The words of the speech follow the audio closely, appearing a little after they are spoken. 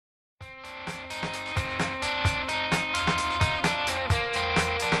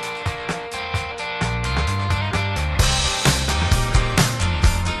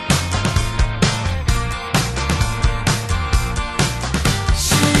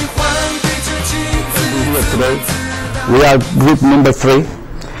here today. We are group number 3,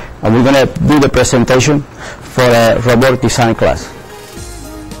 and we're going to do the presentation for a robotic design class.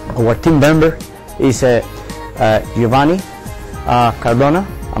 Our team member is Giovanni Cardona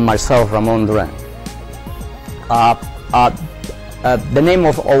and myself, Ramon Duran. The name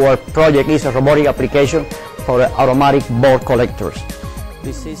of our project is a robotic application for automatic ball collectors.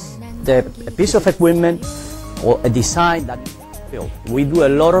 This is a piece of equipment or a design that we do a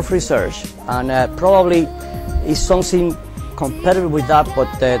lot of research, and probably is something competitive with that, but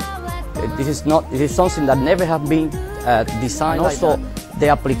this is something that never have been designed. And also, the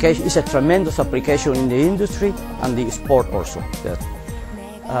application is a tremendous application in the industry and the sport also.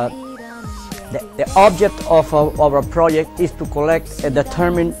 The object of our project is to collect a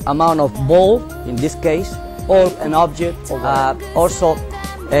determined amount of ball, in this case, or an object. Also,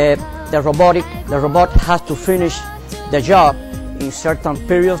 the robot has to finish the job in certain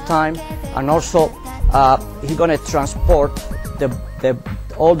period of time, and also he's going to transport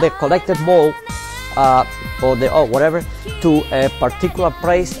all the collected ball or whatever to a particular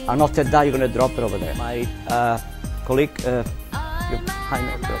place, and after that you're going to drop it over there. My colleague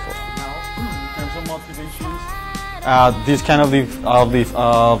Jaime Cardona. In terms of motivations, this kind of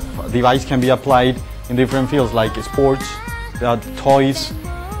device can be applied in different fields like sports, toys.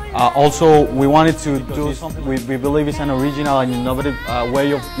 Also, we wanted to do something we believe is an original and innovative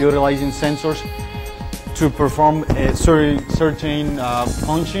way of utilizing sensors to perform a certain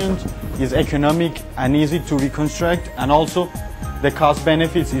functions. Is economic and easy to reconstruct, and also the cost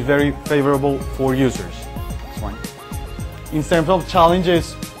benefits is very favorable for users. In terms of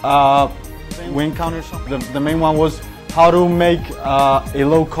challenges, we encountered the main one was how to make a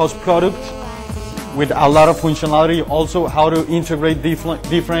low-cost product with a lot of functionality. Also, how to integrate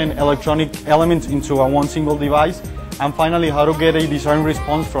different electronic elements into one single device, and finally, how to get a design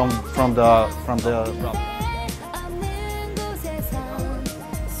response from the problem.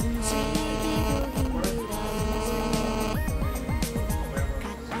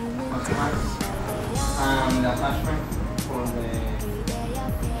 And the attachment for the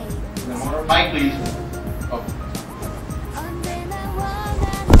motor. Mike, please. Oh.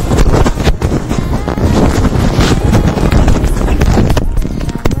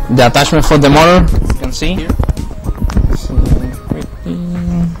 The attachment for the motor, you can see here.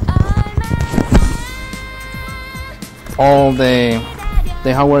 All the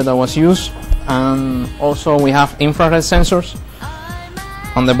hardware that was used, and also we have infrared sensors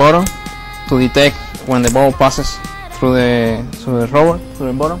on the bottom to detect when the ball passes through the rover, through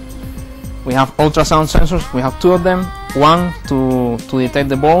the bottom. We have ultrasound sensors. We have 2 of them, one to detect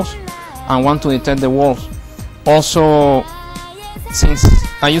the balls and one to detect the walls. Also, since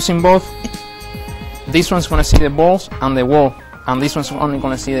I'm using both, this one's going to see the balls and the wall, and this one's only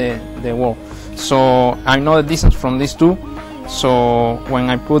going to see the wall. So I know the distance from these 2. So when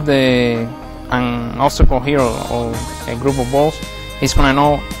I put an obstacle here or a group of balls, it's going to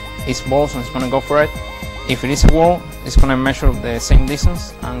know it's balls and it's going to go for it. If it is a wall, it's going to measure the same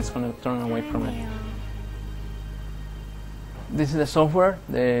distance and it's going to turn away from it. This is the software.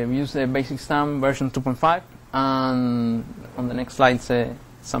 They use the basic stamp version 2.5, and on the next slide it's a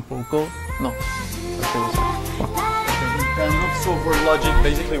sample code. No. In terms of software logic,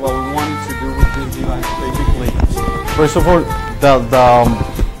 basically what we wanted to do with this device, first of all,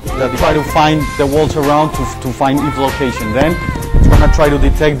 try to find the walls around to find its location. Then it's going to try to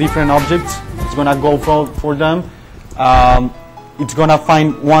detect different objects. It's going to go for them. It's going to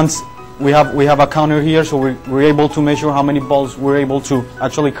find, once we have a counter here, so we're able to measure how many balls we're able to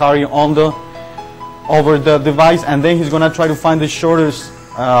actually carry over the device, and then he's going to try to find the shortest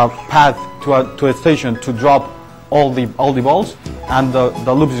path to a station to drop all the balls, and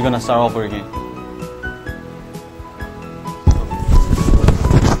the loop is going to start over again.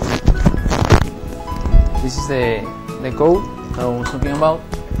 This is the code that I was talking about.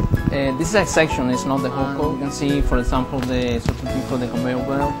 This is a section, it's not the whole code. You can see, for example, the subroutine for the conveyor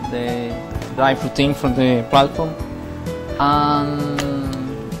belt, the drive routine for the platform, and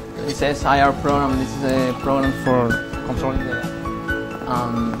it says IR program. This is a program for controlling the.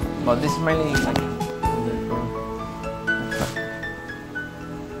 But this is mainly like the program.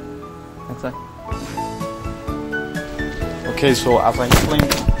 Exactly. Okay, so as I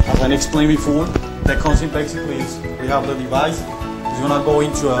explained before, the concept basically is we have the device. He's gonna go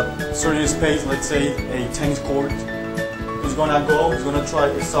into a certain space, let's say a tennis court. He's gonna try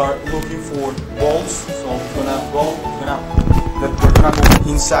to start looking for balls. So we're gonna go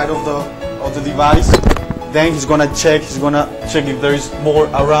inside of the device. Then he's gonna check if there is more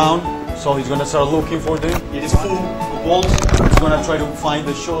around. So he's gonna start looking for them. It is full. bolts. It's going to try to find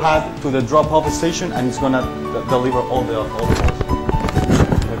the show pad to the drop-off station, and it's going to deliver all the bolts.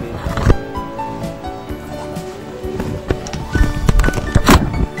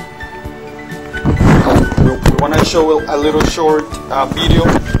 We want to show a little short video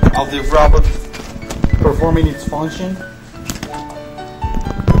of the robot performing its function.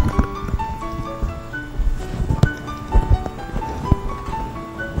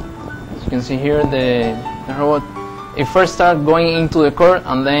 As you can see here, the robot, it first started going into the core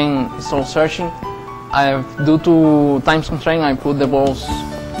and then it started searching. Due to time constraint, I put the balls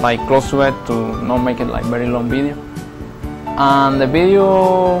like close to it to not make it like very long video. And the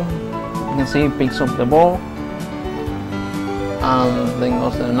video, you can see it picks up the ball and then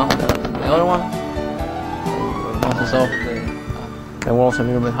goes to the other one. Bounces off the walls a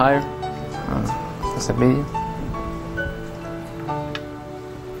little bit higher. And that's the video.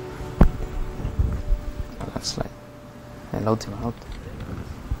 That's like el último out.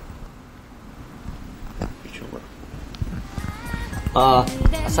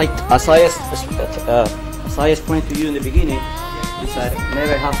 As I explained to you in the beginning, this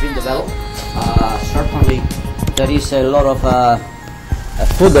never have been developed. Certainly, there is a lot of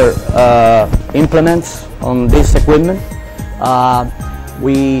further implements on this equipment.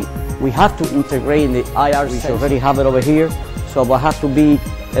 We have to integrate in the IR. We already have it over here, so we have to be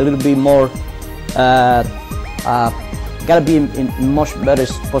a little bit more. Gotta be in much better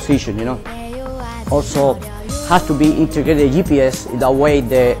position, you know. Also, has to be integrated GPS in that way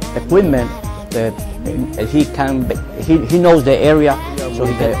the equipment he knows the area, so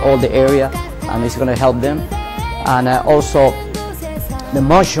he get all the area, and it's gonna help them. And also the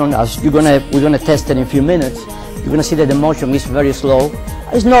motion, as we're gonna test it in a few minutes. You're gonna see that the motion is very slow.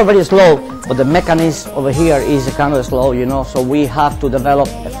 It's not very slow, but the mechanism over here is kind of slow, you know. So we have to develop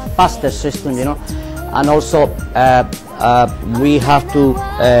a faster system, you know. And also we have to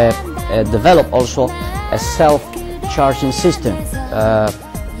develop also a self-charging system.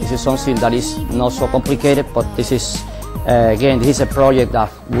 This is something that is not so complicated, but this is again, this is a project that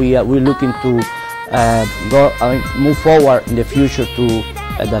we're looking to move forward in the future to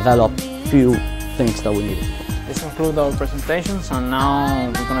develop few things that we need. This concludes our presentations, and now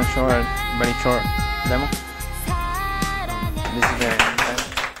we're going to show a very short demo. This is the